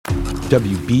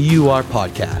WBUR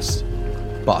Podcast,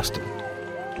 Boston.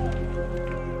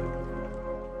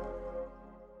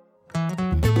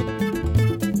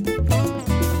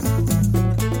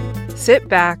 Sit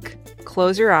back,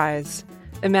 close your eyes,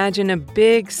 imagine a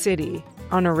big city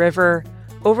on a river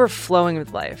overflowing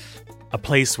with life. A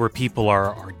place where people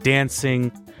are dancing,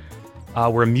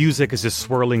 where music is just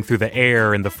swirling through the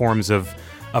air in the forms of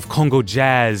Congo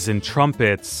jazz and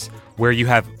trumpets, where you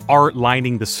have art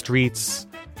lining the streets.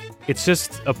 It's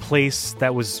just a place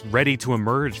that was ready to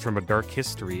emerge from a dark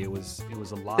history. It was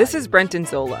alive. This is Brenton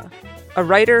Zola, a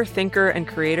writer, thinker, and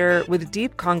creator with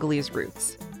deep Congolese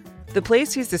roots. The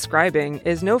place he's describing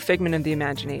is no figment of the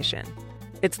imagination.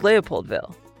 It's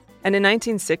Leopoldville. And in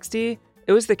 1960,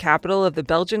 it was the capital of the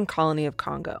Belgian colony of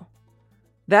Congo.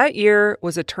 That year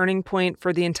was a turning point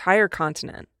for the entire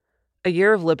continent, a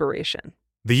year of liberation.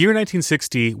 The year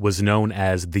 1960 was known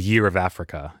as the Year of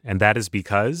Africa, and that is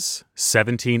because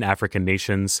 17 African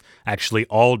nations actually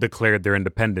all declared their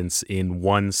independence in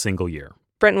one single year.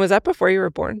 Brenton, was that before you were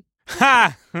born?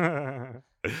 Ha!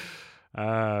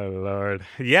 Oh, Lord.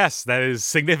 Yes, that is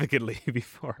significantly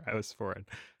before I was born.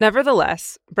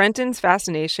 Nevertheless, Brenton's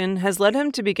fascination has led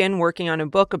him to begin working on a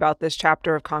book about this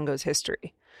chapter of Congo's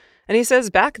history. And he says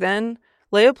back then,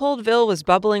 Leopoldville was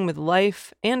bubbling with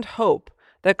life and hope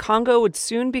that Congo would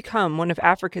soon become one of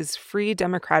Africa's free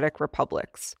democratic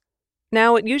republics.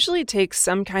 Now, it usually takes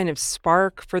some kind of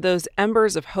spark for those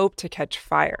embers of hope to catch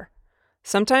fire.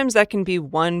 Sometimes that can be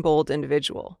one bold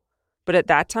individual. But at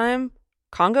that time,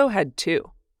 Congo had two,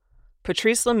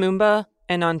 Patrice Lumumba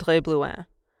and André Blouin,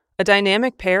 a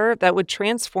dynamic pair that would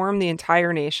transform the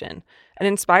entire nation and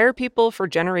inspire people for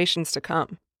generations to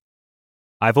come.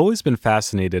 I've always been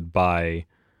fascinated by,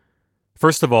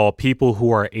 first of all, people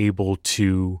who are able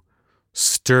to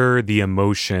stir the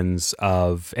emotions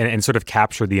of and sort of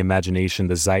capture the imagination,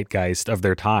 the zeitgeist of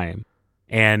their time.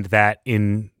 And that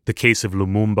in the case of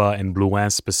Lumumba and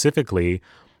Blouin specifically,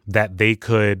 that they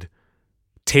could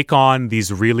take on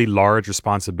these really large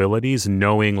responsibilities,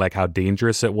 knowing like how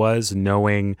dangerous it was,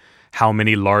 knowing how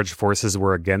many large forces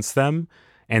were against them,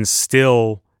 and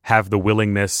still have the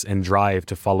willingness and drive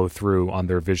to follow through on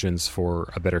their visions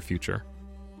for a better future.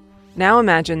 Now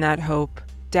imagine that hope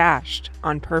dashed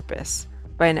on purpose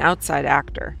by an outside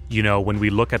actor. You know, when we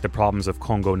look at the problems of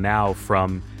Congo now,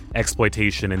 from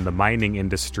exploitation in the mining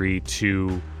industry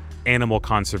to animal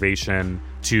conservation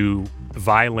to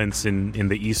violence in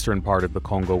the eastern part of the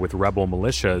Congo with rebel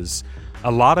militias,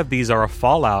 a lot of these are a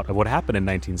fallout of what happened in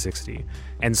 1960.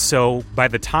 And so by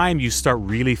the time you start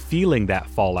really feeling that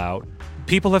fallout,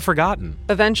 people have forgotten.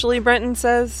 Eventually, Brenton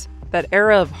says, that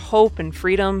era of hope and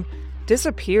freedom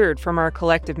disappeared from our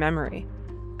collective memory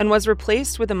and was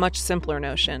replaced with a much simpler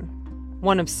notion,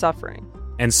 one of suffering.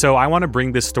 And so I want to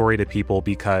bring this story to people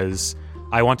because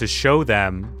I want to show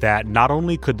them that not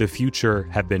only could the future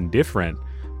have been different,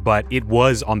 but it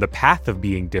was on the path of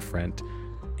being different,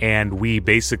 and we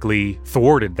basically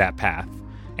thwarted that path.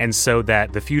 And so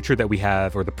that the future that we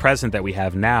have, or the present that we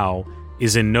have now,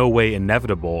 is in no way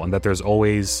inevitable, and that there's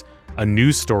always a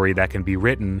new story that can be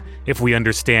written if we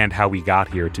understand how we got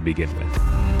here to begin with.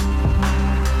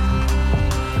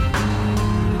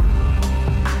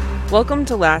 Welcome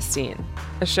to Last Seen,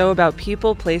 a show about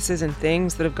people, places, and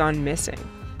things that have gone missing,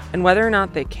 and whether or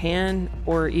not they can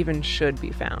or even should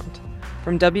be found.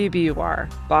 From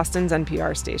WBUR, Boston's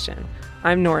NPR station,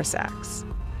 I'm Nora Sachs.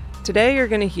 Today you're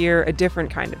going to hear a different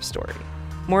kind of story,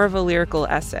 more of a lyrical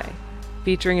essay,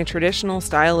 featuring a traditional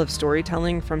style of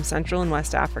storytelling from Central and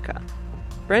West Africa.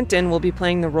 Brenton will be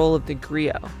playing the role of the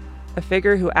griot, a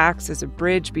figure who acts as a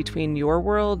bridge between your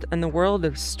world and the world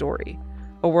of story,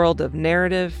 a world of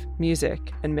narrative,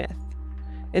 music, and myth.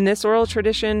 In this oral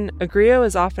tradition, a griot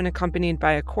is often accompanied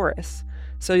by a chorus,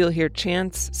 so you'll hear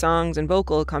chants, songs, and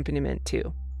vocal accompaniment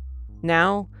too.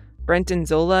 Now, Brenton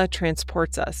Zola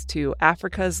transports us to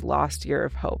Africa's lost year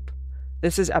of hope.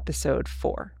 This is episode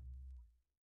 4.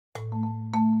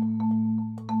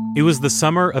 It was the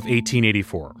summer of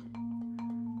 1884.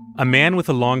 A man with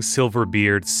a long silver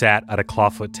beard sat at a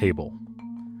clawfoot table.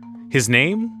 His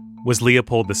name was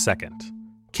Leopold II,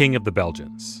 King of the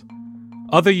Belgians.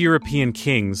 Other European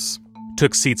kings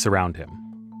took seats around him.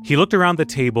 He looked around the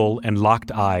table and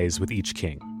locked eyes with each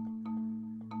king.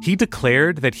 He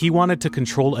declared that he wanted to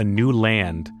control a new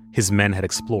land his men had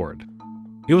explored.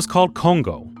 It was called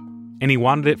Congo, and he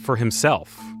wanted it for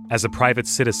himself as a private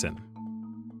citizen.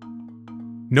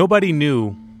 Nobody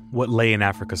knew what lay in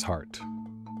Africa's heart.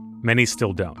 Many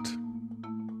still don't.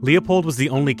 Leopold was the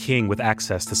only king with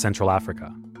access to Central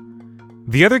Africa.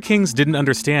 The other kings didn't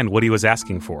understand what he was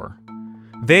asking for.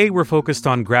 They were focused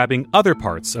on grabbing other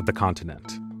parts of the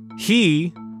continent.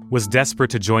 He was desperate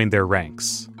to join their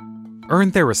ranks, earn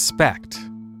their respect.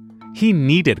 He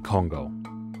needed Congo.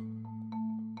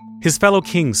 His fellow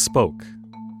kings spoke.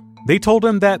 They told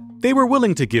him that they were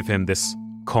willing to give him this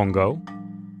Congo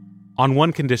on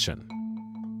one condition.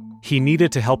 He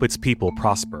needed to help its people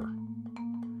prosper.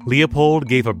 Leopold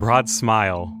gave a broad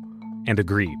smile and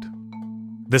agreed.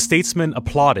 The statesman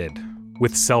applauded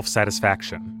with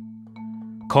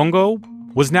self-satisfaction. Congo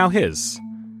was now his,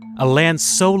 a land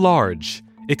so large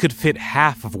it could fit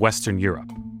half of Western Europe.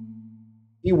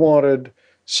 He wanted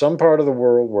some part of the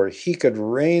world where he could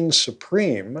reign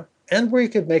supreme and where he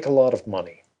could make a lot of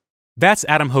money. That's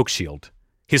Adam Hochschild,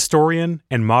 historian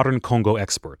and modern Congo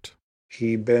expert.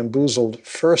 He bamboozled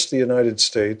first the United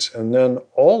States and then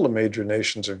all the major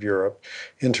nations of Europe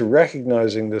into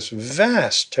recognizing this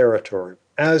vast territory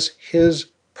as his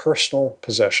personal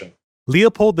possession.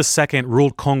 Leopold II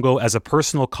ruled Congo as a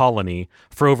personal colony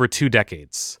for over 2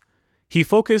 decades. He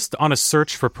focused on a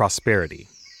search for prosperity,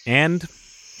 and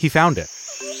he found it.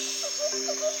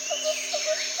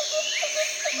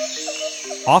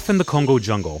 Off in the Congo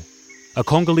jungle, a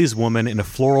Congolese woman in a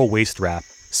floral waist wrap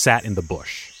sat in the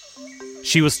bush.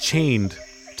 She was chained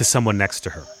to someone next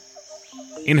to her.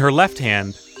 In her left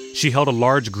hand, she held a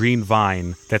large green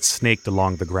vine that snaked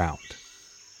along the ground.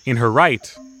 In her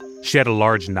right, she had a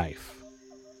large knife.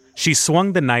 She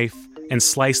swung the knife and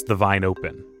sliced the vine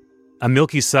open. A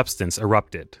milky substance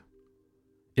erupted.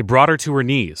 It brought her to her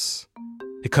knees.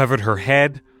 It covered her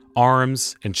head,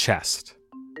 arms, and chest.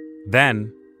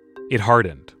 Then, it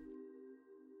hardened.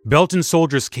 Belgian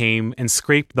soldiers came and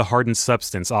scraped the hardened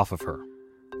substance off of her.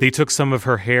 They took some of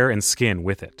her hair and skin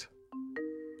with it.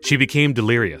 She became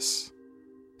delirious,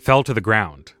 fell to the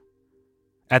ground.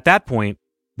 At that point,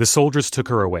 the soldiers took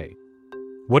her away.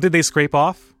 What did they scrape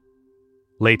off?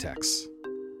 Latex.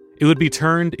 It would be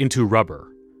turned into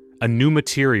rubber, a new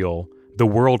material the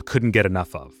world couldn't get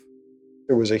enough of.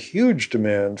 There was a huge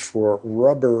demand for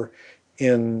rubber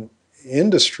in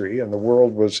industry, and the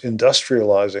world was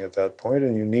industrializing at that point,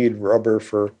 and you need rubber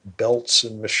for belts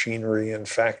and machinery and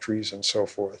factories and so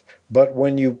forth. But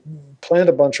when you plant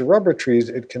a bunch of rubber trees,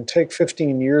 it can take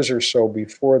 15 years or so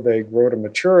before they grow to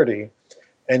maturity,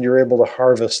 and you're able to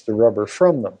harvest the rubber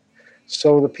from them.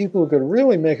 So the people who could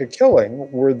really make a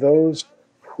killing were those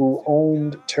who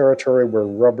owned territory where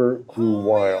rubber grew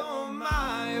wild.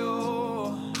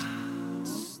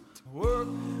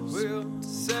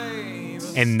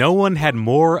 And no one had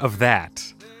more of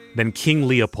that than King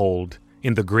Leopold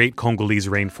in the great Congolese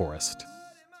rainforest.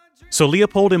 So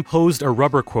Leopold imposed a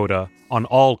rubber quota on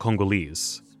all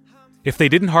Congolese. If they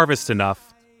didn't harvest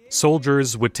enough,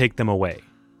 soldiers would take them away,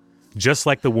 just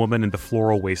like the woman in the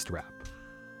floral waist wrap.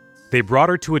 They brought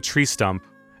her to a tree stump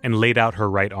and laid out her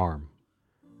right arm.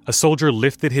 A soldier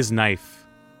lifted his knife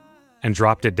and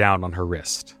dropped it down on her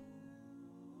wrist.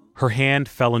 Her hand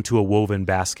fell into a woven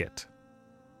basket.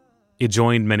 It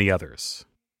joined many others.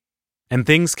 And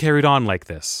things carried on like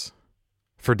this,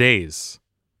 for days,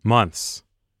 months,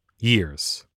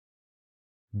 years.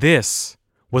 This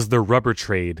was the rubber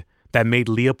trade that made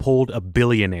Leopold a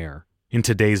billionaire in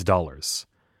today's dollars,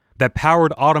 that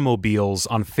powered automobiles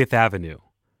on Fifth Avenue,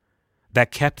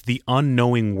 that kept the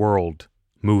unknowing world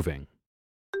moving.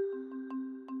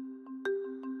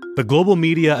 The global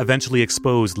media eventually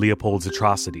exposed Leopold's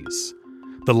atrocities.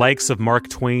 The likes of Mark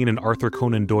Twain and Arthur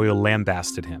Conan Doyle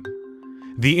lambasted him.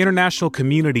 The international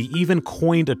community even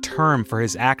coined a term for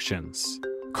his actions,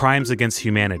 crimes against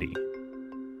humanity.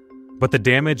 But the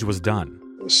damage was done.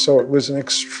 So it was an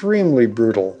extremely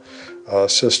brutal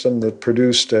system that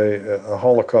produced a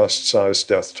Holocaust-sized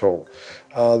death toll.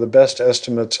 The best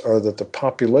estimates are that the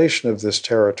population of this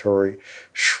territory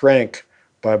shrank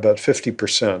by about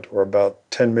 50%, or about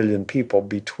 10 million people,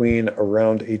 between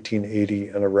around 1880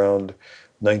 and around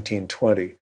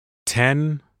 1920.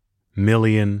 10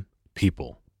 million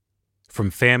people. From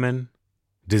famine,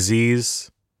 disease,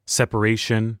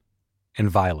 separation, and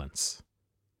violence.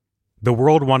 The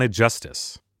world wanted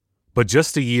justice, but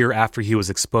just a year after he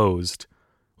was exposed,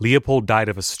 Leopold died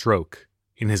of a stroke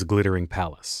in his glittering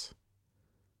palace.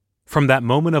 From that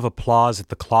moment of applause at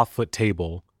the clawfoot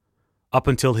table up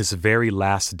until his very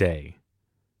last day,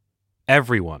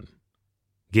 everyone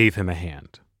gave him a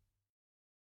hand.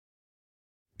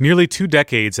 Nearly 2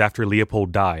 decades after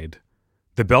Leopold died,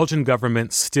 the Belgian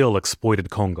government still exploited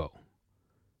Congo.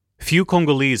 Few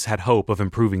Congolese had hope of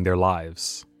improving their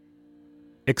lives.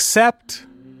 Except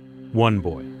one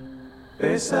boy.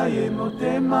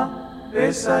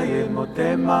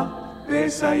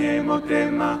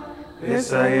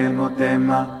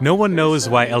 No one knows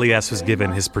why Elias was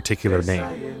given his particular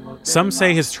name. Some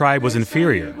say his tribe was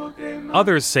inferior.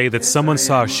 Others say that someone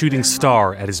saw a shooting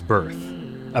star at his birth,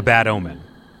 a bad omen.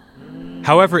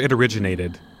 However it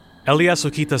originated, Elias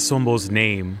Okitasombo's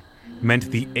name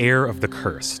meant the heir of the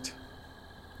cursed.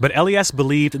 But Elias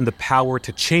believed in the power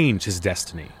to change his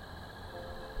destiny.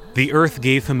 The earth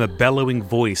gave him a bellowing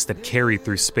voice that carried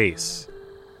through space.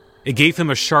 It gave him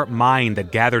a sharp mind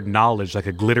that gathered knowledge like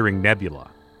a glittering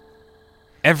nebula.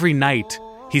 Every night,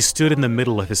 he stood in the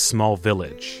middle of his small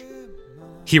village.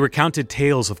 He recounted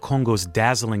tales of Congo's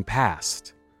dazzling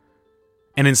past.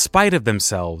 And in spite of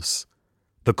themselves,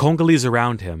 the Congolese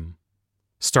around him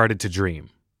started to dream.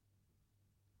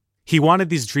 He wanted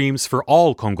these dreams for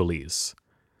all Congolese.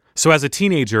 So as a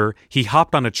teenager, he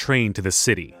hopped on a train to the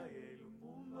city.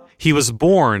 He was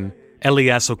born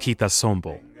Elias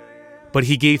Okitasombo, but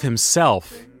he gave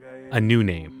himself a new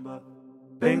name.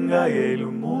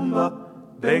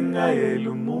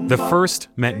 The first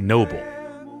meant noble,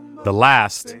 the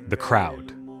last the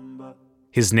crowd.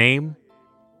 His name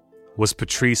was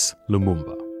Patrice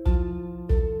Lumumba.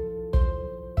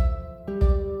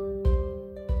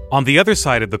 On the other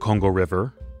side of the Congo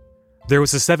River, there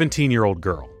was a 17-year-old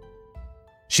girl.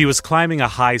 She was climbing a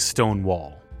high stone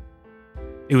wall.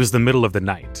 It was the middle of the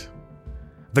night.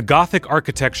 The Gothic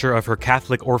architecture of her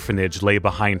Catholic orphanage lay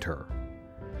behind her.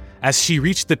 As she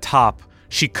reached the top,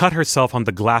 she cut herself on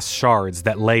the glass shards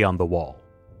that lay on the wall.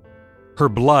 Her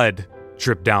blood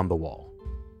dripped down the wall.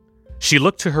 She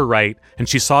looked to her right and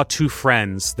she saw two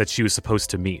friends that she was supposed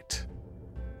to meet.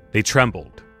 They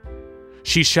trembled.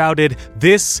 She shouted,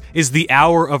 "This is the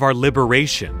hour of our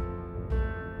liberation."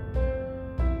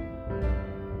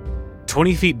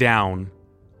 20 feet down,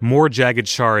 more jagged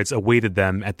shards awaited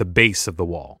them at the base of the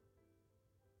wall.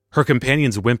 Her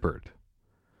companions whimpered,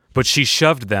 but she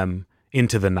shoved them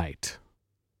into the night.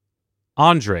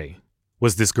 Andre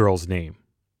was this girl's name.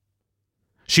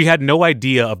 She had no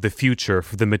idea of the future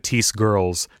for the Métis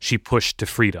girls she pushed to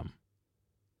freedom.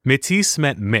 Métis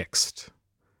meant mixed,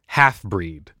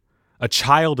 half-breed, a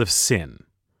child of sin.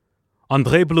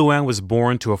 André Blouin was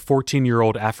born to a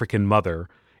 14-year-old African mother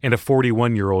and a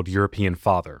 41-year-old European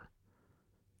father.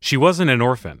 She wasn't an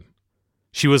orphan.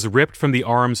 She was ripped from the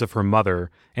arms of her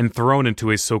mother and thrown into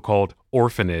a so-called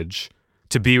orphanage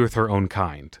to be with her own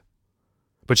kind.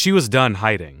 But she was done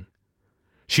hiding.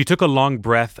 She took a long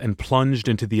breath and plunged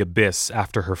into the abyss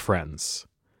after her friends.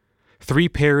 3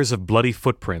 pairs of bloody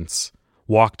footprints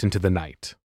walked into the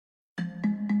night.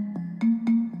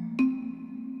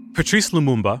 Patrice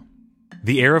Lumumba,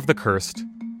 the heir of the cursed,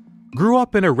 grew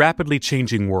up in a rapidly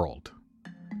changing world.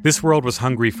 This world was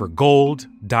hungry for gold,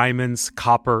 diamonds,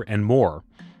 copper, and more,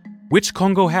 which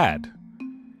Congo had.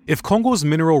 If Congo's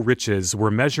mineral riches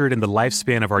were measured in the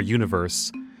lifespan of our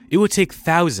universe, it would take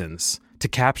thousands to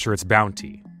capture its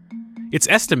bounty. It's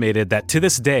estimated that to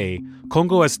this day,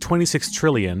 Congo has 26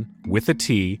 trillion, with a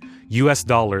T, US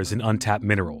dollars in untapped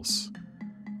minerals.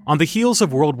 On the heels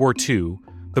of World War II,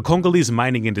 the Congolese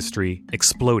mining industry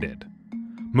exploded.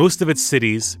 Most of its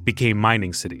cities became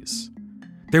mining cities.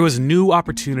 There was new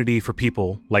opportunity for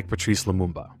people like Patrice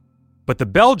Lumumba. But the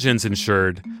Belgians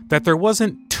ensured that there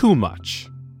wasn't too much.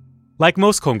 Like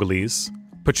most Congolese,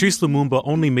 Patrice Lumumba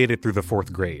only made it through the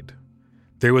 4th grade.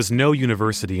 There was no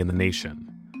university in the nation.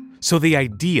 So the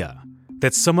idea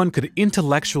that someone could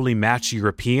intellectually match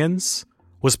Europeans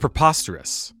was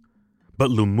preposterous.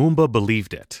 But Lumumba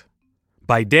believed it.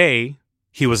 By day,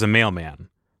 he was a mailman.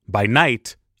 By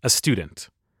night, a student.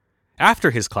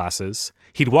 After his classes,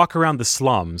 he'd walk around the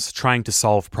slums trying to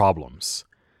solve problems.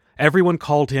 Everyone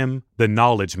called him the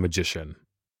knowledge magician.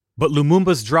 But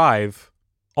Lumumba's drive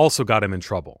also got him in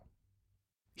trouble.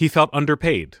 He felt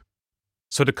underpaid.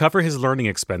 So to cover his learning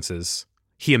expenses,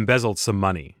 he embezzled some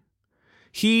money.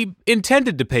 He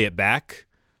intended to pay it back,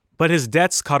 but his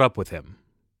debts caught up with him.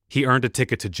 He earned a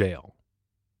ticket to jail.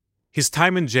 His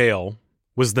time in jail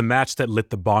was the match that lit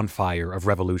the bonfire of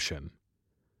revolution.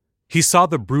 He saw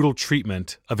the brutal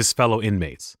treatment of his fellow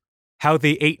inmates, how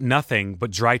they ate nothing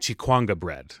but dry chikwanga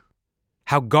bread,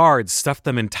 how guards stuffed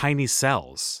them in tiny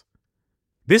cells.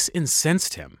 This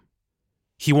incensed him.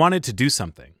 He wanted to do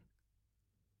something.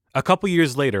 A couple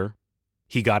years later,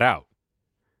 he got out.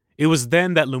 It was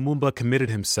then that Lumumba committed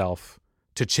himself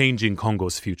to changing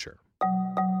Congo's future.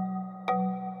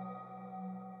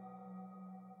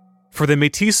 For the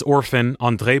Métis orphan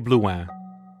André Blouin,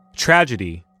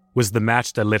 tragedy was the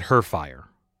match that lit her fire.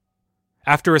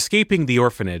 After escaping the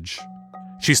orphanage,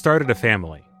 she started a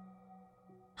family.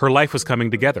 Her life was coming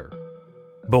together.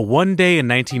 But one day in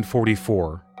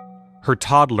 1944, her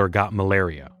toddler got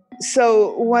malaria.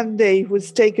 So one day he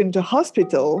was taken to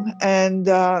hospital and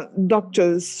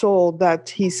doctors saw that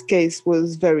his case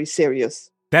was very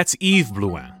serious. That's Yves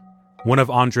Blouin. one of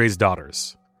André's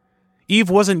daughters. Eve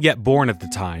wasn't yet born at the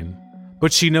time,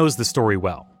 but she knows the story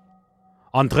well.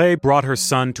 André brought her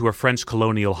son to a French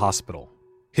colonial hospital.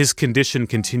 His condition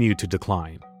continued to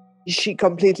decline. She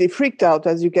completely freaked out,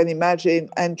 as you can imagine,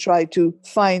 and tried to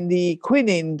find the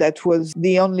quinine that was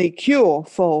the only cure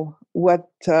for what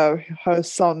her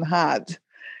son had.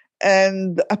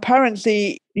 And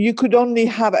apparently, you could only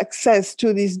have access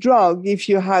to this drug if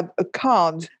you had a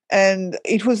card, and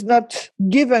it was not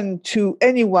given to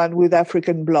anyone with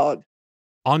African blood.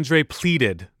 André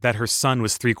pleaded that her son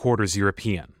was 3/4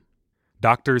 European.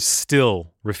 Doctors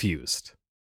still refused.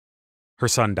 Her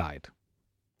son died.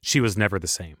 She was never the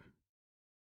same.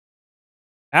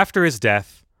 After his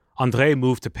death, André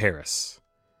moved to Paris.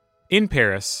 In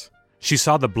Paris, she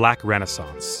saw the Black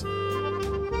Renaissance.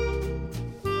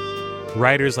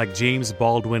 Writers like James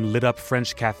Baldwin lit up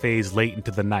French cafes late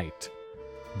into the night.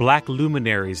 Black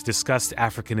luminaries discussed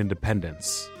African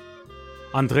independence.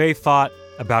 André thought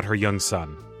about her young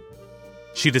son.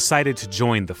 She decided to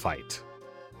join the fight.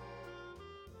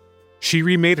 She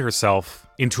remade herself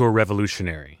into a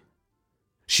revolutionary.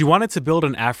 She wanted to build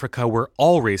an Africa where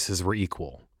all races were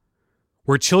equal,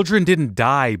 where children didn't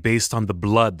die based on the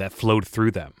blood that flowed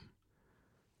through them,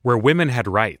 where women had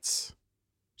rights.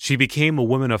 She became a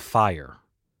woman of fire,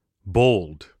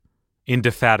 bold,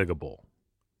 indefatigable.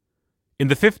 In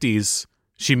the 50s,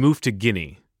 she moved to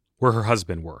Guinea, where her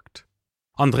husband worked.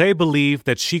 André believed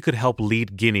that she could help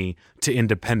lead Guinea to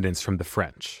independence from the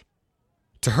French.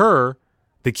 To her,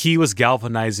 the key was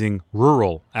galvanizing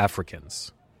rural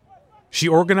Africans. She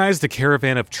organized a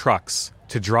caravan of trucks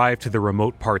to drive to the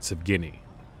remote parts of Guinea.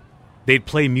 They'd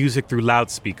play music through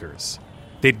loudspeakers.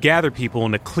 They'd gather people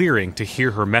in a clearing to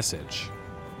hear her message.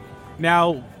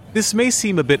 Now, this may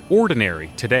seem a bit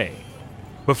ordinary today,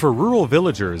 but for rural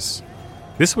villagers,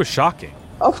 this was shocking.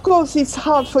 Of course, it's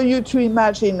hard for you to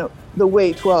imagine the way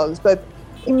it was, but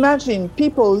imagine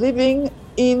people living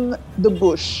in the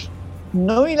bush.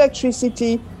 No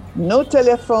electricity, no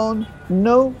telephone,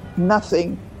 no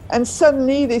nothing. And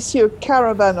suddenly they see a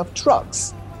caravan of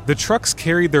trucks. The trucks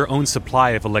carried their own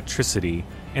supply of electricity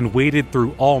and waded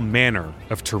through all manner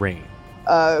of terrain.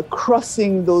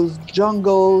 Crossing those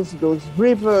jungles, those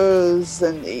rivers,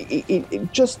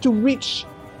 and just to reach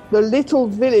the little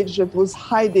village that was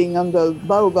hiding under a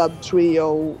baobab tree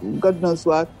or God knows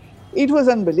what. It was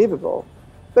unbelievable.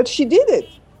 But she did it.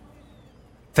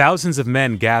 Thousands of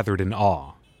men gathered in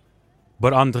awe.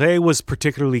 But André was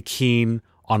particularly keen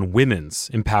on women's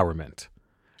empowerment.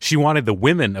 She wanted the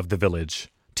women of the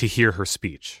village to hear her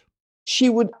speech. She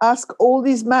would ask all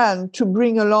these men to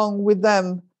bring along with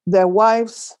them their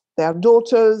wives, their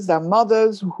daughters, their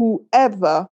mothers,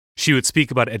 whoever. She would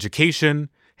speak about education,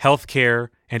 healthcare,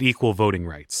 and equal voting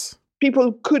rights.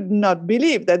 People could not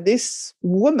believe that this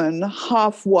woman,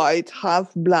 half white,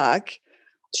 half black,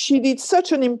 she did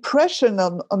such an impression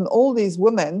on all these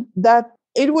women that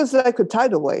it was like a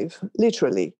tidal wave,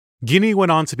 literally. Guinea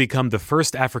went on to become the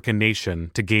first African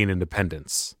nation to gain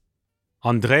independence.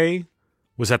 André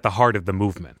was at the heart of the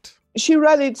movement. She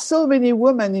rallied so many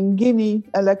women in Guinea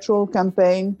electoral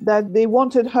campaign that they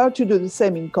wanted her to do the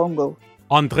same in Congo.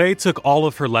 André took all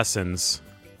of her lessons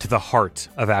to the heart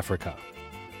of Africa.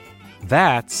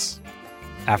 That's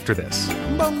after this.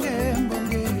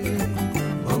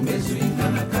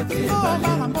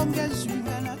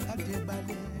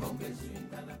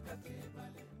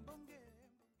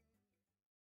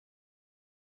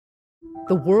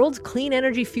 The world's clean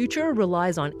energy future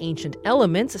relies on ancient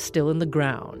elements still in the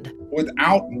ground.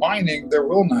 Without mining, there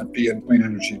will not be a clean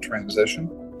energy transition.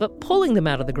 But pulling them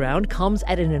out of the ground comes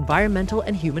at an environmental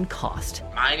and human cost.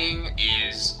 Mining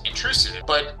is intrusive,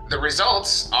 but the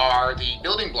results are the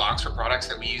building blocks for products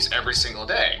that we use every single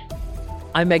day.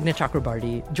 I'm Meghna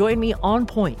Chakrabarty. Join me on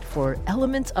Point for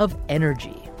Elements of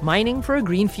Energy, Mining for a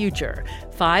Green Future.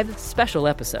 5 special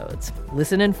episodes.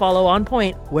 Listen and follow On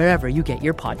Point wherever you get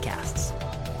your podcasts.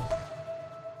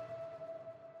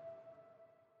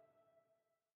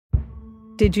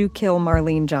 Did you kill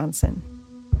Marlene Johnson?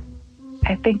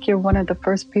 I think you're one of the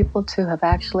first people to have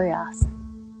actually asked.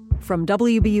 From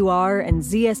WBUR and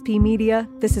ZSP Media,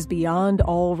 this is Beyond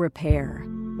All Repair,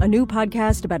 a new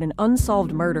podcast about an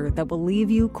unsolved murder that will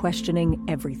leave you questioning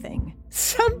everything.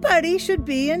 Somebody should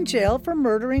be in jail for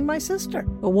murdering my sister.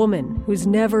 A woman who's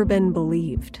never been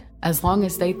believed. As long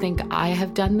as they think I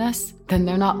have done this, then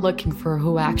they're not looking for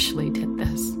who actually did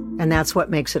this. And that's what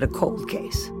makes it a cold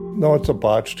case. No, it's a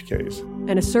botched case.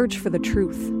 And a search for the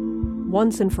truth,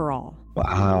 once and for all.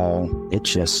 Wow, it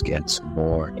just gets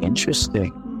more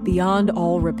interesting. Beyond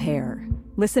All Repair.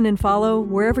 Listen and follow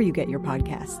wherever you get your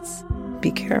podcasts.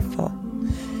 Be careful.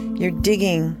 You're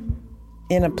digging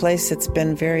in a place that's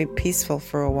been very peaceful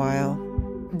for a while.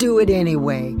 Do it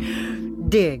anyway.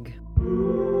 Dig.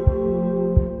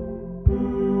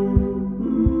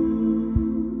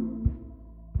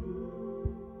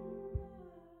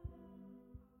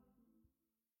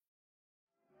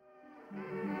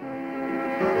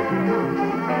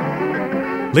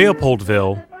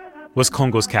 Leopoldville was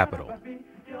Congo's capital,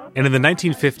 and in the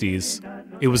 1950s,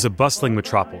 it was a bustling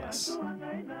metropolis.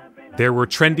 There were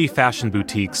trendy fashion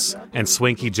boutiques and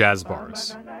swanky jazz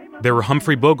bars. There were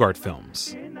Humphrey Bogart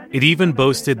films. It even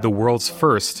boasted the world's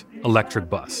first electric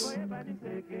bus.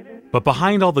 But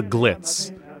behind all the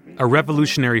glitz, a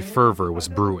revolutionary fervor was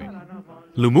brewing.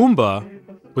 Lumumba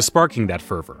was sparking that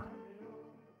fervor.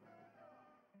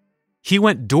 He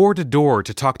went door to door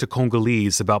to talk to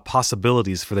Congolese about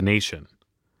possibilities for the nation.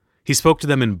 He spoke to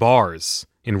them in bars,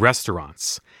 in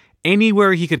restaurants.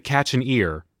 Anywhere he could catch an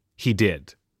ear, he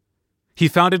did. He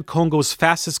founded Congo's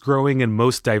fastest growing and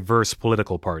most diverse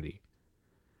political party.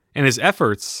 And his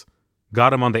efforts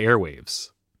got him on the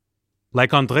airwaves.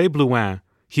 Like André Blouin,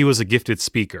 he was a gifted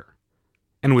speaker.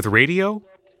 And with radio,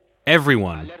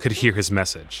 everyone could hear his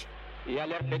message.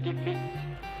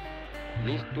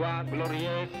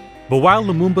 But while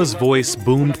Lumumba's voice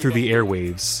boomed through the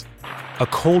airwaves, a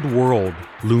cold world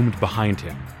loomed behind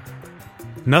him.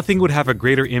 Nothing would have a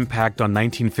greater impact on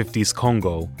 1950s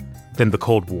Congo than the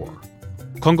Cold War.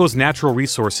 Congo's natural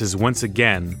resources once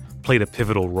again played a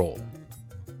pivotal role.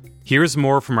 Here's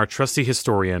more from our trusty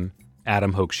historian,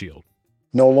 Adam Hochschild.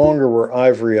 No longer were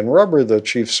ivory and rubber the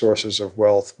chief sources of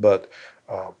wealth, but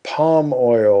palm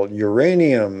oil,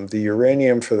 uranium, the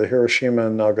uranium for the Hiroshima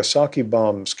and Nagasaki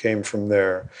bombs came from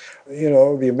there. You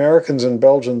know, the Americans and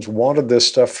Belgians wanted this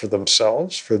stuff for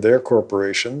themselves, for their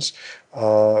corporations.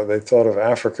 They thought of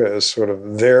Africa as sort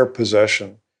of their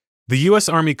possession. The U.S.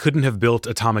 Army couldn't have built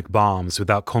atomic bombs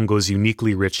without Congo's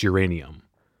uniquely rich uranium.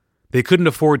 They couldn't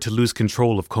afford to lose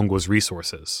control of Congo's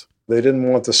resources. They didn't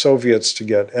want the Soviets to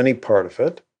get any part of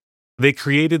it. They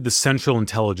created the Central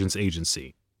Intelligence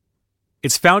Agency.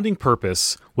 Its founding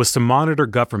purpose was to monitor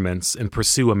governments and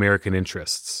pursue American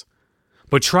interests.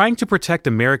 But trying to protect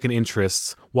American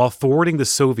interests while thwarting the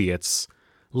Soviets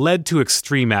led to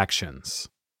extreme actions.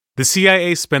 The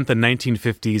CIA spent the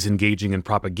 1950s engaging in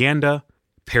propaganda,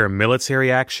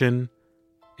 paramilitary action,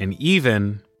 and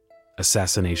even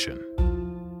assassination.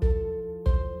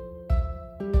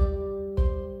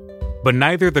 But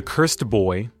neither the cursed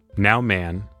boy, now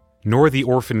man, nor the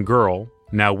orphan girl,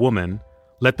 now woman,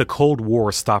 let the Cold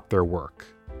War stop their work.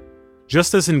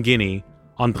 Just as in Guinea,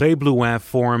 André Blouin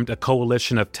formed a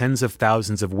coalition of tens of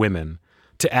thousands of women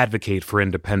to advocate for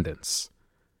independence.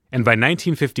 And by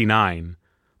 1959,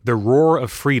 the roar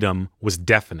of freedom was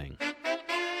deafening.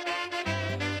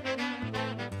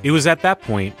 It was at that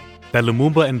point that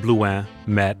Lumumba and Blouin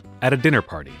met at a dinner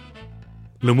party.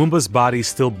 Lumumba's body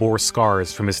still bore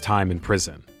scars from his time in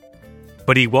prison.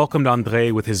 But he welcomed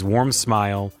André with his warm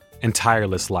smile and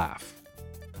tireless laugh.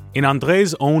 In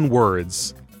André's own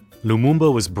words,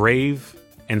 Lumumba was brave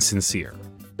and sincere.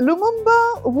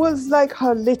 Lumumba was like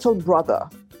her little brother.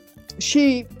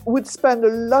 She would spend a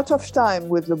lot of time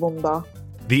with Lumumba.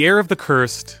 The heir of the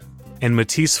cursed and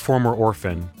Matisse's former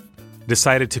orphan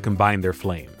decided to combine their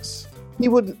flames. He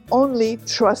would only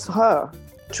trust her,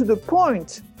 to the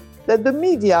point that the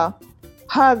media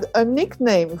had a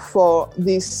nickname for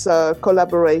this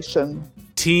collaboration.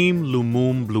 Team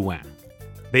Lumumba-Blouin.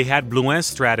 They had Blouin's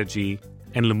strategy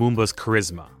and Lumumba's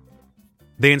charisma.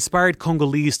 They inspired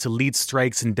Congolese to lead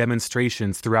strikes and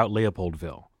demonstrations throughout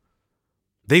Leopoldville.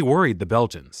 They worried the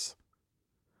Belgians.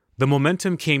 The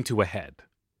momentum came to a head.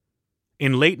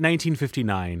 In late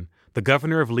 1959, the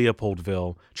governor of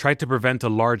Leopoldville tried to prevent a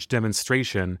large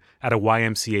demonstration at a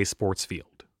YMCA sports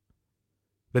field.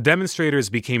 The demonstrators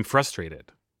became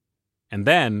frustrated, and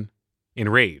then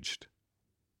enraged.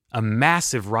 A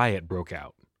massive riot broke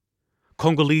out.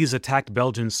 Congolese attacked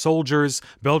Belgian soldiers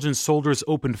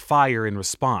opened fire in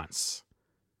response.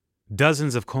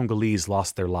 Dozens of Congolese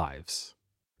lost their lives.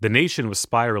 The nation was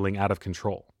spiraling out of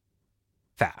control.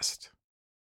 Fast.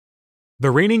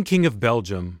 The reigning king of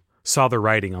Belgium saw the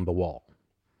writing on the wall.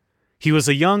 He was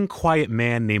a young, quiet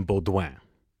man named Baudouin,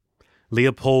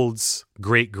 Leopold's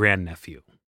great-grandnephew.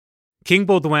 King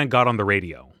Baudouin got on the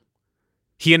radio.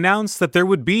 He announced that there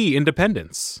would be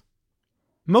independence.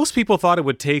 Most people thought it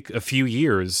would take a few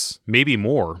years, maybe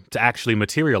more, to actually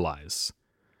materialize.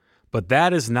 But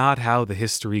that is not how the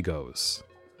history goes.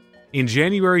 In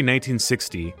January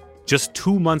 1960, just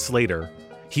 2 months later,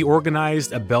 he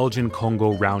organized a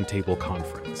Belgian-Congo Roundtable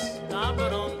Conference.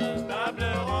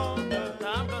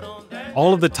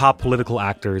 All of the top political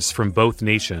actors from both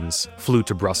nations flew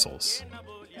to Brussels.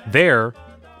 There,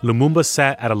 Lumumba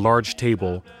sat at a large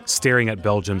table staring at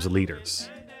Belgium's leaders.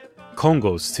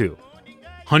 Congos, too.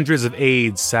 Hundreds of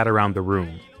aides sat around the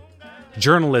room.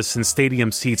 Journalists in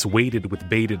stadium seats waited with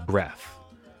bated breath.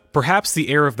 Perhaps the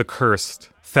air of the cursed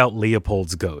felt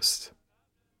Leopold's ghost.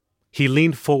 He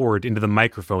leaned forward into the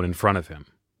microphone in front of him.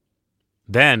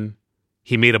 Then,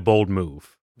 he made a bold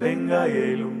move. Venga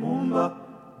Lumumba,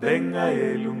 venga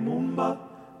Lumumba,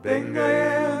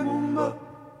 venga Lumumba,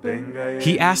 venga.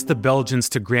 He asked the Belgians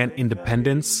to grant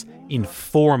independence in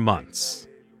 4 months.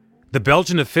 The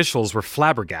Belgian officials were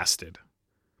flabbergasted.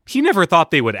 He never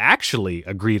thought they would actually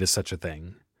agree to such a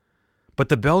thing. But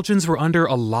the Belgians were under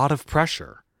a lot of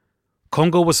pressure.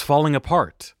 Congo was falling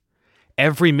apart.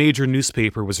 Every major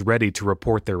newspaper was ready to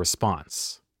report their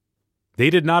response. They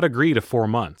did not agree to 4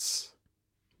 months.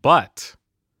 But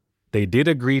they did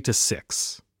agree to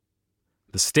 6.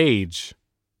 The stage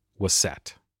was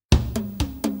set.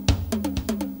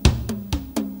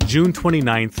 June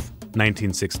 29th,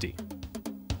 1960.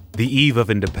 The eve of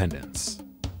independence.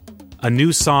 A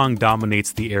new song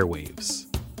dominates the airwaves.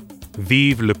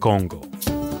 Vive le Congo.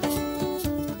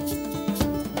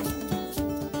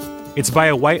 It's by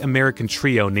a white American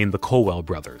trio named the Colwell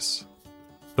Brothers.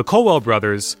 The Colwell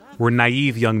Brothers were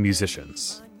naive young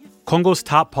musicians. Congo's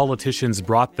top politicians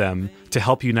brought them to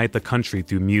help unite the country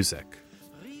through music.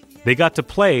 They got to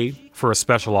play for a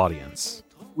special audience.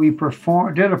 We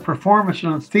did a performance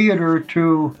in the theater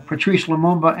to Patrice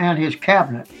Lumumba and his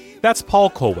cabinet. That's Paul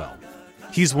Colwell.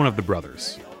 He's one of the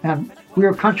brothers. And we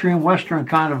were country and western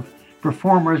kind of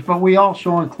performers, but we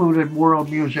also included world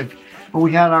music. But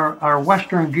we had our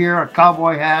western gear, our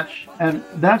cowboy hats, and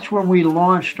that's where we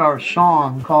launched our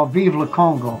song called Vive le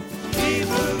Congo.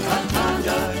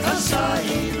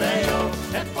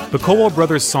 The Colwell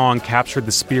Brothers song captured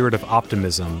the spirit of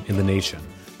optimism in the nation.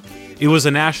 It was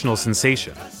a national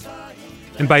sensation.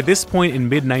 And by this point in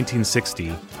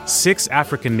mid-1960, 6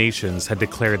 African nations had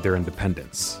declared their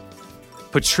independence.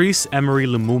 Patrice Emery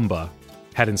Lumumba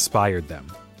had inspired them.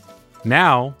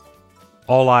 Now,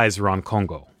 all eyes were on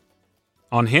Congo.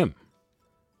 On him.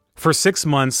 For 6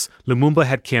 months, Lumumba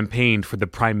had campaigned for the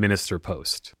prime minister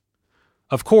post.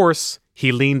 Of course,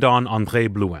 he leaned on André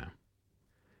Blouin.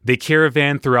 They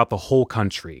caravanned throughout the whole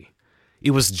country.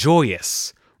 It was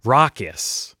joyous,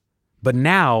 raucous. But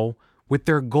now, with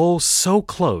their goal so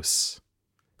close,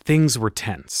 things were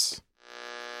tense.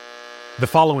 The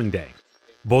following day,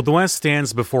 Baudouin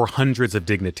stands before hundreds of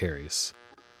dignitaries.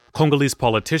 Congolese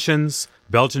politicians,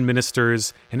 Belgian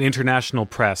ministers, and international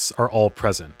press are all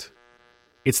present.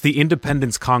 It's the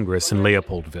Independence Congress in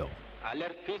Leopoldville.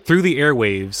 Through the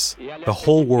airwaves, the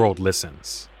whole world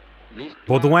listens.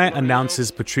 Baudouin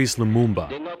announces Patrice Lumumba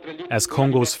as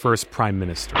Congo's first prime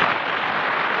minister.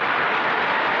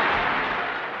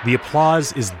 The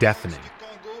applause is deafening.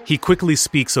 He quickly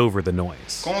speaks over the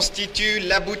noise. Constitue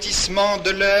l'aboutissement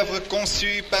de l'œuvre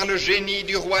conçue par le génie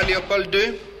du roi Léopold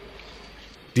II.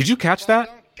 Did you catch that?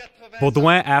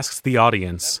 Baudouin asks the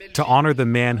audience to honor the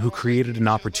man who created an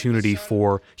opportunity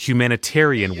for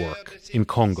humanitarian work in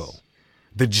Congo,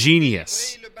 the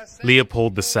genius,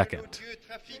 Leopold II.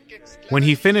 When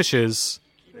he finishes,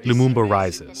 Lumumba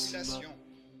rises.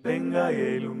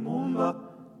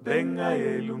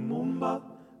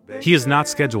 He is not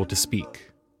scheduled to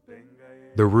speak.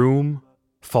 The room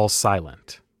falls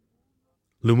silent.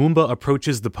 Lumumba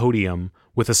approaches the podium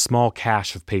with a small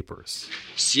cache of papers.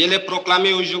 Si elle est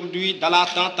proclamée aujourd'hui dans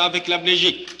l'entente avec la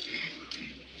Belgique,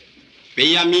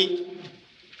 pays ami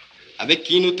avec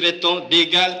qui nous traitons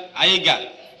d'égal à égal,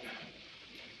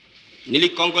 ni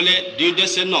les Congolais digne de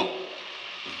ce nom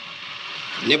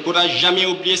ne pourra jamais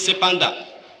oublier cependant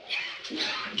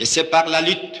que c'est par la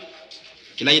lutte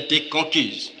qu'elle a été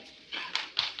conquise.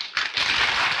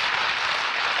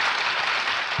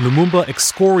 Lumumba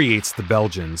excoriates the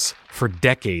Belgians for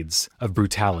decades of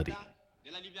brutality.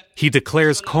 He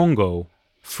declares Congo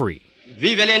free.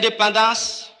 Vive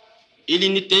l'indépendance et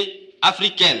l'unité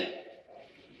africaine.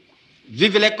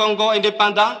 Vive le Congo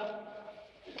indépendant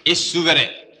et souverain.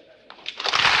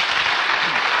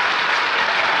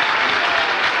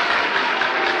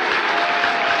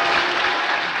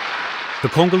 The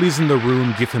Congolese in the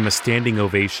room give him a standing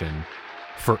ovation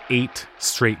for 8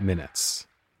 straight minutes.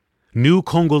 New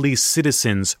Congolese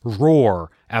citizens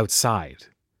roar outside.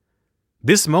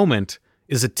 This moment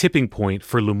is a tipping point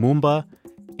for Lumumba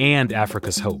and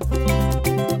Africa's hope.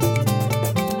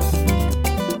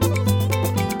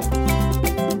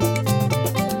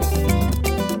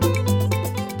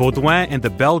 Baudouin and the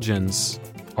Belgians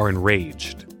are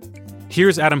enraged.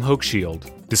 Here's Adam Hochschild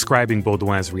describing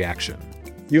Baudouin's reaction.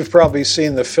 You've probably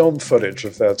seen the film footage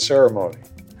of that ceremony.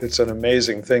 It's an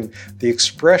amazing thing. The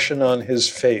expression on his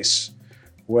face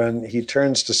when he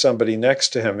turns to somebody next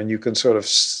to him, and you can sort of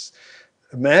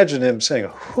imagine him saying,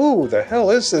 "Who the hell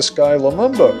is this guy,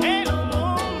 Lumumba?"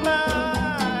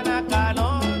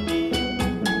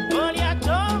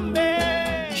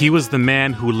 He was the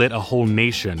man who lit a whole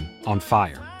nation on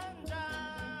fire.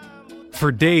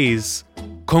 For days,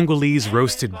 Congolese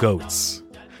roasted goats,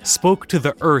 spoke to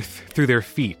the earth through their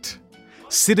feet.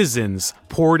 Citizens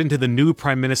poured into the new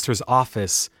prime minister's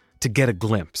office to get a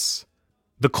glimpse.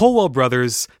 The Colwell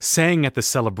brothers sang at the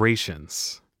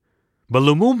celebrations. But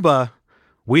Lumumba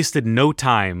wasted no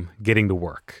time getting to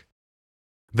work.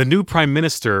 The new prime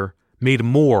minister made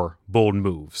more bold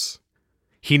moves.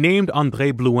 He named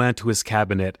André Blouin to his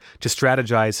cabinet to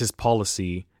strategize his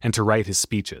policy and to write his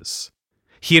speeches.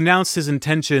 He announced his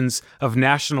intentions of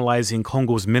nationalizing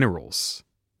Congo's minerals.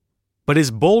 But his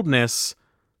boldness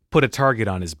put a target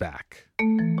on his back.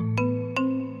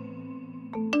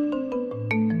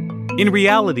 In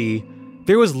reality,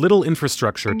 there was little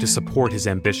infrastructure to support his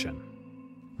ambition.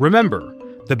 Remember,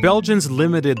 the Belgians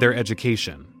limited their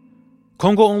education.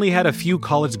 Congo only had a few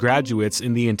college graduates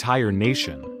in the entire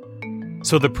nation.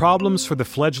 So the problems for the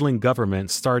fledgling government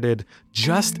started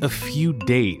just a few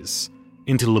days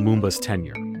into Lumumba's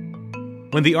tenure.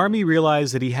 When the army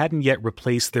realized that he hadn't yet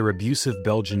replaced their abusive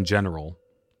Belgian general,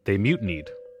 they mutinied.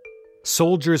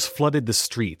 Soldiers flooded the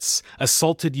streets,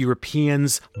 assaulted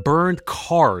Europeans, burned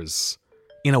cars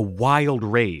in a wild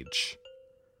rage.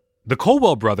 The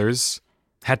Colwell brothers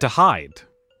had to hide.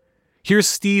 Here's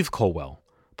Steve Colwell,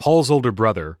 Paul's older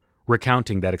brother,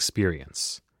 recounting that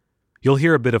experience. You'll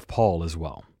hear a bit of Paul as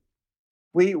well.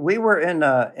 We were in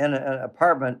an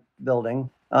apartment building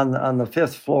on the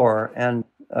 5th floor, and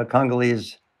a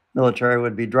Congolese military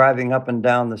would be driving up and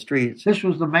down the streets. This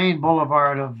was the main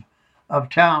boulevard of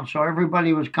town, so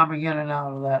everybody was coming in and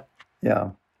out of that.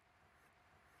 Yeah,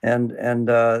 and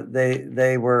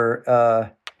they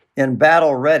were in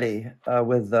battle ready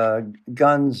with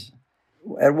guns.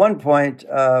 At one point,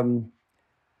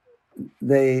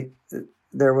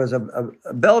 there was a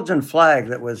Belgian flag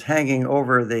that was hanging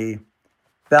over the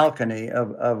balcony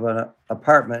of an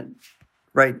apartment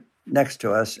right next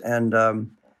to us, and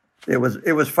it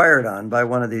was fired on by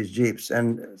one of these jeeps,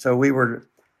 and so we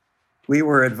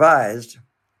were advised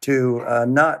to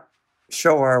not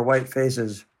show our white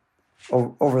faces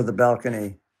over the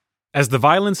balcony. As the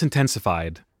violence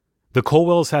intensified, the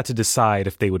Colwells had to decide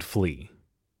if they would flee.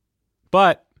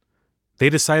 But they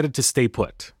decided to stay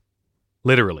put.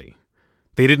 Literally.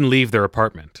 They didn't leave their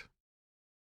apartment.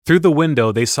 Through the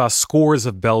window, they saw scores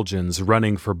of Belgians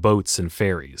running for boats and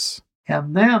ferries.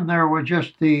 And then there were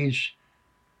just these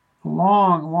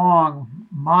long,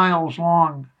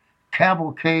 miles-long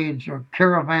cavalcades or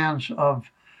caravans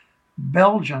of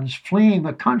Belgians fleeing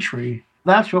the country.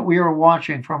 That's what we were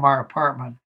watching from our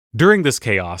apartment. During this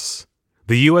chaos,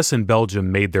 the U.S. and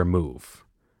Belgium made their move.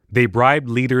 They bribed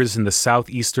leaders in the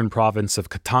southeastern province of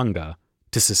Katanga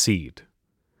to secede.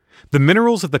 The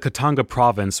minerals of the Katanga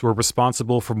province were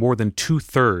responsible for more than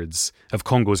 2/3 of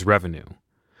Congo's revenue.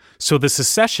 So the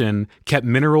secession kept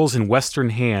minerals in Western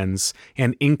hands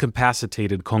and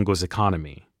incapacitated Congo's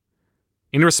economy.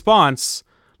 In response,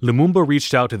 Lumumba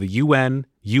reached out to the UN,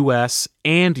 US,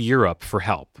 and Europe for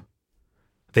help.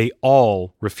 They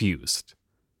all refused.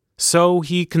 So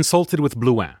he consulted with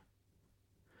Blouin.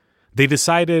 They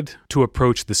decided to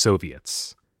approach the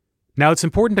Soviets. Now it's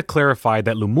important to clarify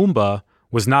that Lumumba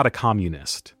was not a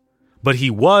communist, but he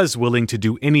was willing to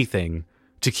do anything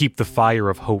to keep the fire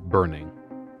of hope burning.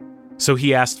 So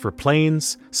he asked for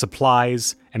planes,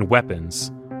 supplies, and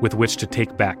weapons with which to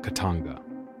take back Katanga.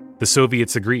 The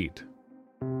Soviets agreed.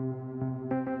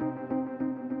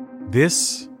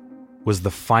 This was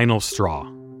the final straw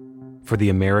for the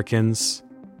Americans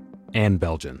and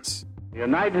Belgians. The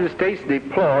United States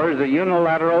deplores the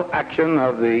unilateral action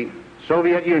of the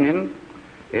Soviet Union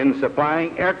in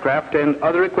supplying aircraft and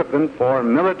other equipment for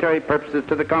military purposes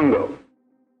to the Congo.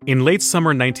 In late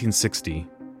summer 1960,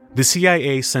 the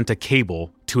CIA sent a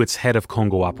cable to its head of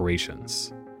Congo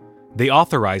operations. They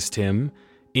authorized him,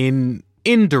 in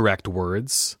indirect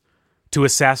words, to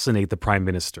assassinate the prime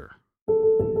minister.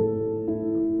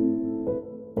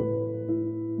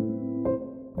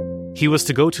 He was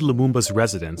to go to Lumumba's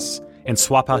residence and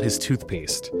swap out his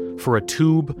toothpaste for a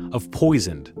tube of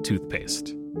poisoned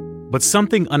toothpaste. But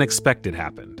something unexpected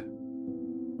happened.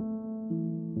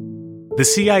 The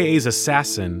CIA's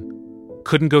assassin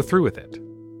couldn't go through with it.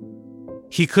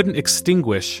 He couldn't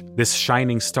extinguish this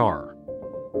shining star.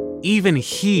 Even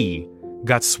he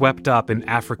got swept up in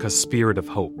Africa's spirit of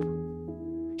hope.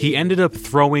 He ended up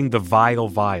throwing the vile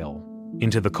vial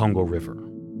into the Congo River.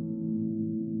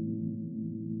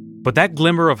 But that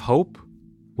glimmer of hope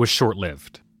was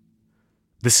short-lived.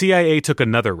 The CIA took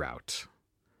another route.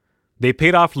 They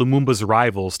paid off Lumumba's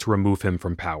rivals to remove him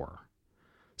from power.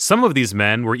 Some of these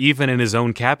men were even in his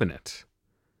own cabinet.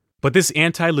 But this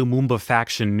anti-Lumumba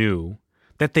faction knew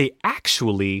that they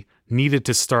actually needed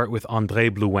to start with Andrée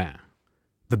Blouin,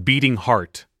 the beating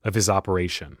heart of his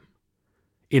operation.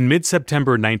 In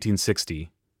mid-September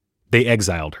 1960, they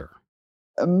exiled her.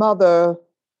 Mother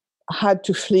had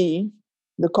to flee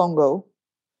the Congo.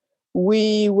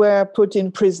 We were put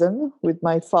in prison with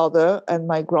my father and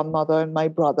my grandmother and my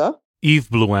brother. Yves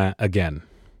Blouin again.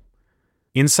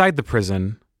 Inside the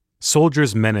prison,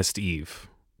 soldiers menaced Yves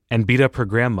and beat up her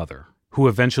grandmother, who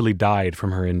eventually died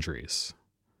from her injuries.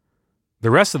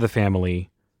 The rest of the family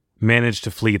managed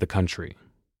to flee the country.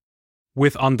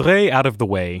 With André out of the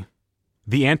way,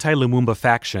 the anti-Lumumba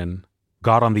faction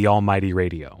got on the almighty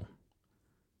radio.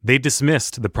 They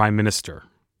dismissed the prime minister,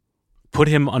 put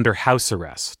him under house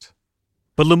arrest.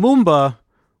 But Lumumba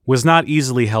was not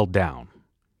easily held down.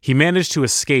 He managed to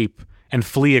escape and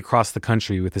flee across the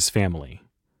country with his family.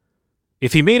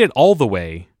 If he made it all the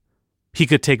way, he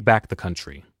could take back the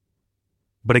country.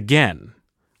 But again,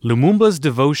 Lumumba's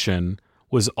devotion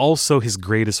was also his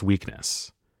greatest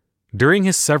weakness. During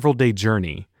his several-day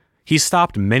journey, he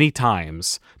stopped many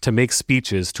times to make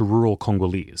speeches to rural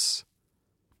Congolese.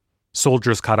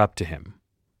 Soldiers caught up to him,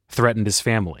 threatened his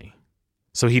family,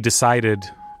 so he decided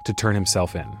to turn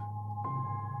himself in.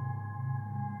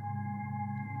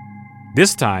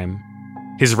 This time,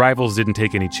 his rivals didn't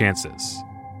take any chances.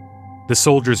 The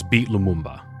soldiers beat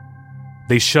Lumumba.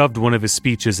 They shoved one of his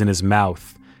speeches in his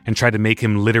mouth and tried to make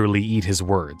him literally eat his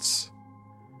words.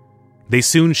 They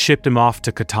soon shipped him off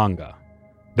to Katanga,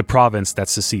 the province that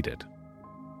seceded.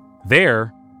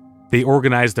 There, they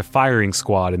organized a firing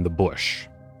squad in the bush.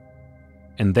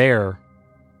 And there,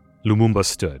 Lumumba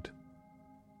stood,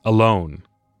 alone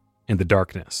in the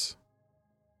darkness.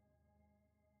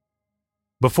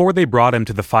 Before they brought him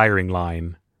to the firing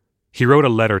line, he wrote a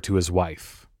letter to his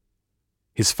wife,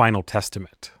 his final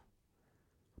testament.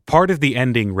 Part of the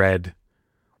ending read,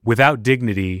 "Without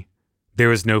dignity,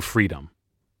 there is no freedom.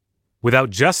 Without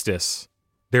justice,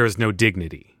 there is no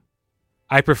dignity.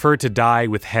 I prefer to die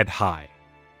with head high.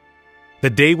 The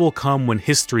day will come when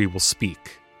history will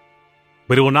speak,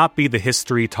 but it will not be the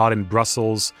history taught in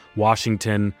Brussels,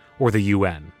 Washington, or the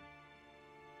UN.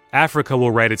 Africa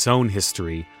will write its own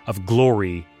history of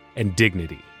glory and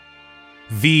dignity.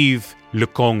 Vive le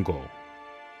Congo.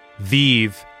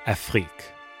 Vive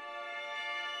Afrique."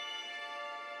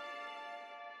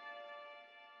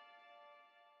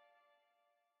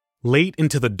 Late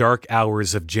into the dark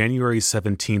hours of January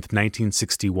 17,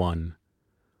 1961,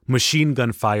 machine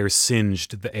gun fire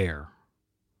singed the air.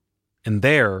 And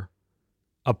there,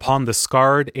 upon the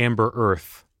scarred amber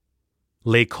earth,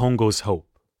 lay Congo's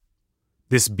hope,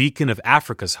 this beacon of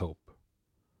Africa's hope,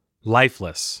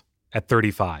 lifeless at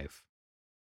 35.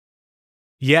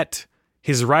 Yet,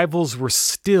 his rivals were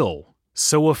still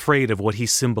so afraid of what he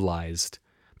symbolized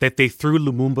that they threw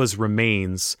Lumumba's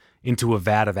remains into a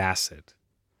vat of acid.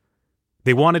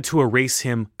 They wanted to erase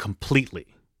him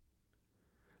completely.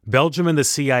 Belgium and the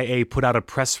CIA put out a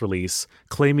press release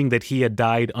claiming that he had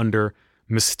died under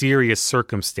mysterious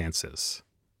circumstances.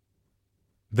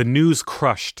 The news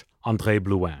crushed Andrée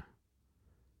Blouin.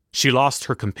 She lost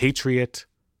her compatriot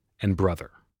and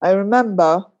brother. I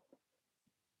remember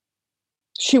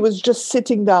she was just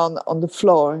sitting down on the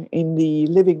floor in the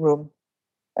living room,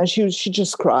 and she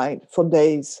just cried for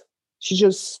days. She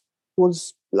just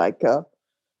was like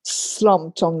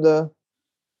slumped on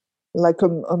like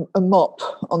a mop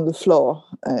on the floor,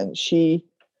 and she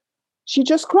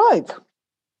just cried.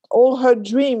 All her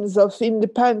dreams of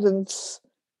independence,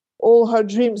 all her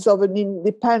dreams of an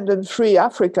independent, free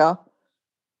Africa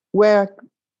were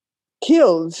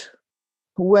killed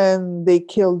when they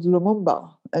killed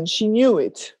Lumumba, and she knew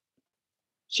it.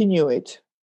 She knew it.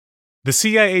 The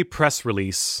CIA press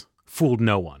release fooled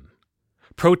no one.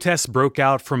 Protests broke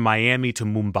out from Miami to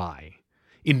Mumbai.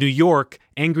 In New York,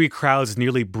 angry crowds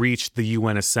nearly breached the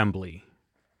UN Assembly.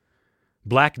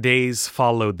 Black days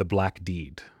followed the black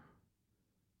deed.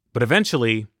 But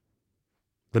eventually,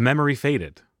 the memory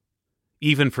faded,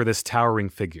 even for this towering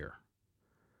figure.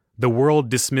 The world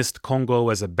dismissed Congo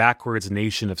as a backwards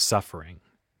nation of suffering.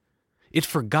 It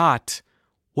forgot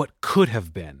what could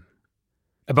have been,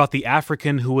 about the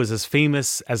African who was as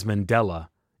famous as Mandela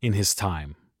in his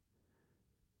time.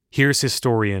 Here's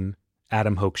historian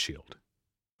Adam Hochschild.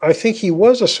 I think he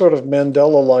was a sort of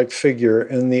Mandela-like figure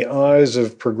in the eyes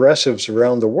of progressives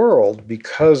around the world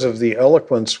because of the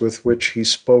eloquence with which he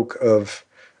spoke of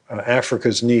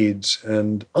Africa's needs.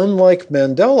 And unlike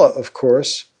Mandela, of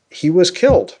course, he was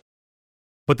killed.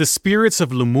 But the spirits of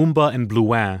Lumumba and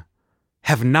Blouin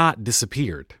have not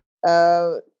disappeared.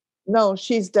 No,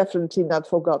 she's definitely not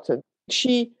forgotten.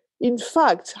 She, in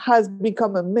fact, has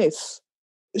become a myth.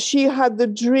 She had the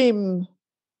dream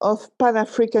of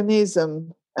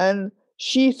Pan-Africanism, and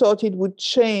she thought it would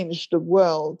change the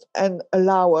world and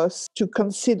allow us to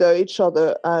consider each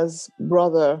other as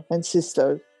brother and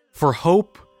sister. For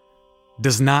hope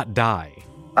does not die.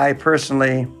 I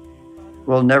personally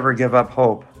will never give up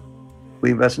hope.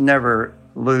 We must never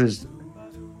lose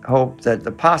hope that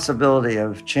the possibility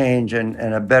of change and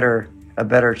a better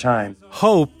time.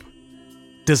 Hope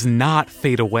does not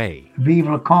fade away. Vive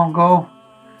le Congo.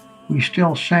 We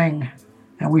still sing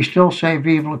and we still say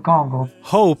Vive le Congo.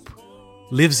 Hope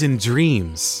lives in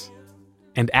dreams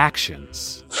and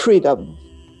actions. Freedom.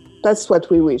 That's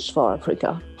what we wish for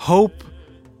Africa. Hope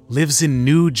lives in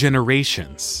new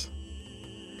generations,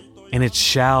 and it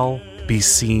shall be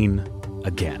seen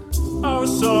again. Our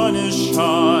sun is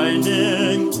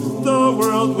shining, the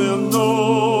world will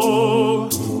know.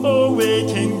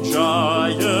 Awaking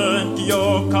giant,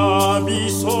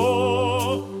 Yokabiso.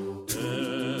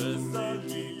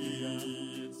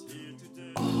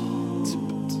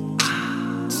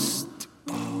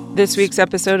 This week's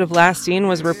episode of Last Scene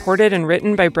was reported and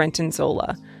written by Brenton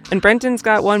Zola. And Brenton's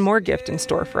got one more gift in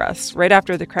store for us right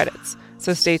after the credits,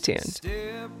 so stay tuned.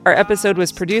 Our episode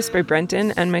was produced by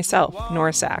Brenton and myself,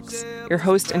 Nora Sachs, your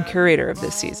host and curator of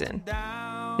this season.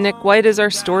 Nick White is our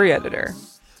story editor.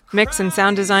 Mix and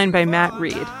sound design by Matt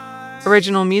Reed.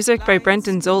 Original music by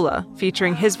Brenton Zola,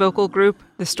 featuring his vocal group,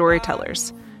 The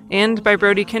Storytellers, and by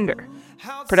Brody Kinder.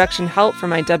 Production help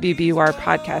from my WBUR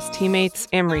podcast teammates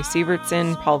Amory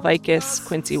Sievertson, Paul Vikis,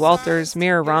 Quincy Walters,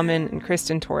 Mira Rahman, and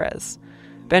Kristen Torres.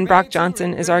 Ben Brock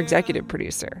Johnson is our executive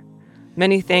producer.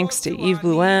 Many thanks to Yves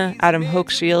Blouin, Adam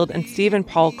Hochschild, and Stephen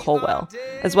Paul Colwell,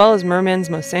 as well as Mermans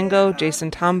Mosengo,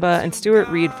 Jason Tamba, and Stuart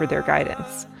Reed for their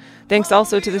guidance. Thanks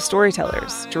also to the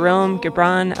storytellers, Jerome,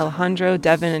 Gibran, Alejandro,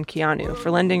 Devin, and Keanu, for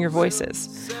lending your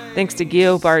voices. Thanks to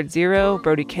Gio Bard Zero,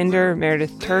 Brody Kinder,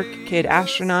 Meredith Turk, Kid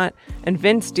Astronaut, and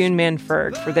Vince Duneman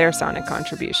Ferg for their sonic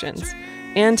contributions.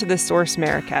 And to the Source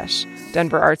Marrakesh,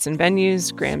 Denver Arts and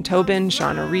Venues, Graham Tobin,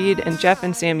 Shauna Reed, and Jeff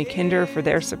and Sammy Kinder for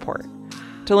their support.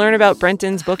 To learn about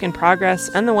Brenton's book in progress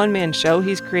and the one-man show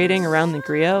he's creating around the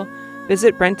griot,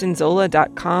 visit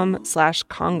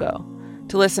brentonzola.com/Congo.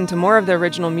 To listen to more of the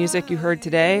original music you heard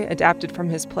today, adapted from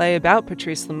his play about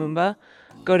Patrice Lumumba,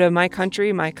 go to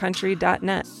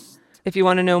mycountry.net. If you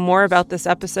want to know more about this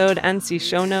episode and see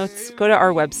show notes, go to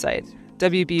our website,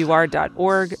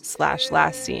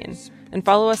 wbur.org/lastscene, and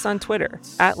follow us on Twitter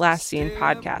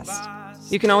 @LastScenePodcast.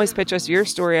 You can always pitch us your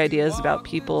story ideas about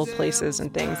people, places,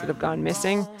 and things that have gone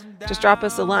missing. Just drop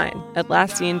us a line at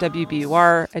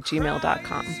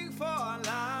lastscenewbur@gmail.com.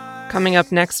 Coming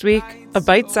up next week, a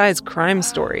bite-sized crime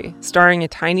story starring a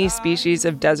tiny species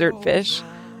of desert fish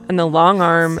and the long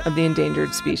arm of the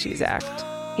Endangered Species Act.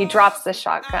 He drops the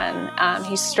shotgun,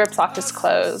 he strips off his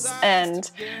clothes,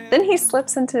 and then he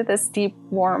slips into this deep,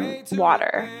 warm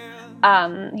water.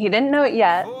 He didn't know it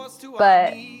yet,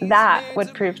 but that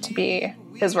would prove to be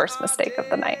his worst mistake of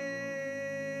the night.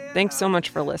 Thanks so much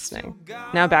for listening.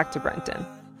 Now back to Brenton.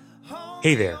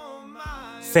 Hey there.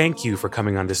 Thank you for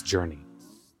coming on this journey.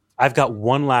 I've got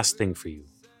one last thing for you.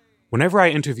 Whenever I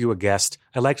interview a guest,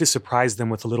 I like to surprise them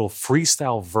with a little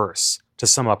freestyle verse to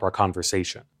sum up our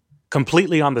conversation,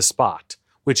 completely on the spot,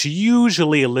 which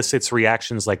usually elicits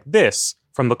reactions like this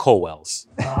from the Colwells.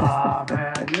 Ah,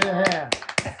 man, yeah.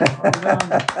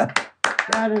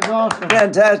 That is awesome.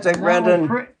 Fantastic,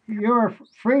 Brendan. You're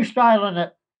freestyling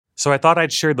it. So I thought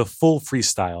I'd share the full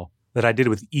freestyle that I did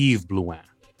with Yves Blouin.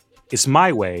 It's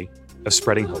my way of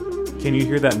spreading hope. Can you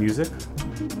hear that music?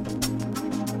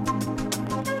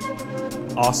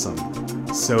 Awesome.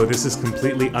 So this is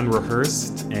completely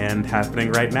unrehearsed and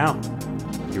happening right now.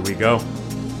 Here we go.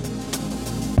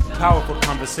 Powerful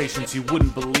conversations you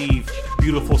wouldn't believe.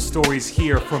 Beautiful stories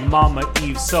here from Mama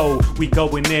Eve. So we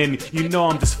going in, you know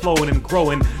I'm just flowing and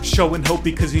growing, showing hope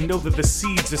because you know that the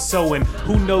seeds are sowing.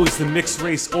 Who knows the mixed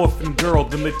race orphan girl,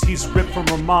 the Matisse ripped from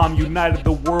her mom, united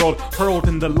the world, hurled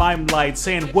in the limelight,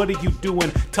 saying what are you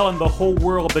doing, telling the whole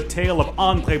world the tale of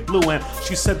Andre Blouin.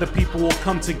 She said the people will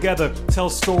come together, tell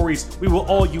stories, we will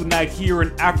all unite here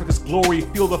in Africa's glory,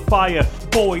 feel the fire,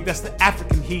 boy, that's the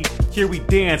African heat. Here we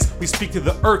dance, we speak to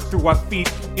the earth through our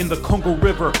feet. In the Congo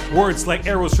River, words like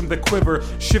arrows from the quiver.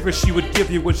 Shivers she would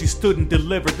give you when she stood and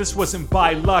delivered. This wasn't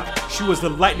by luck, she was the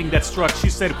lightning that struck. She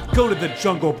said, go to the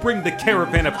jungle, bring the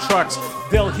caravan of trucks.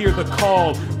 They'll hear the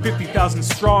call, 50,000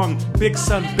 strong. Big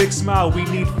sun, big smile, we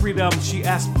need freedom. She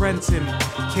asked Brenton,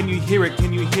 can you hear it,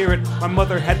 can you hear it? My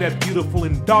mother had that beautiful,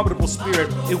 indomitable spirit.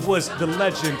 It was the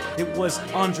legend, it was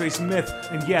Andre's myth.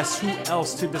 And yes, who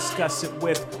else to discuss it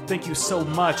with? Thank you so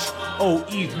much. Oh,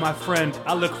 Eve, my friend,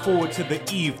 I look forward to the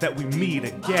eve that we meet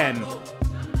again.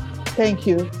 Thank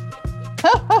you.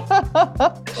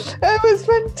 It was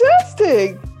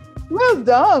fantastic. Well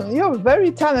done. You're a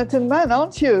very talented man,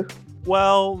 aren't you?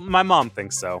 Well, my mom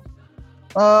thinks so.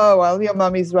 Oh, well, your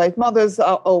mom is right. Mothers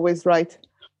are always right.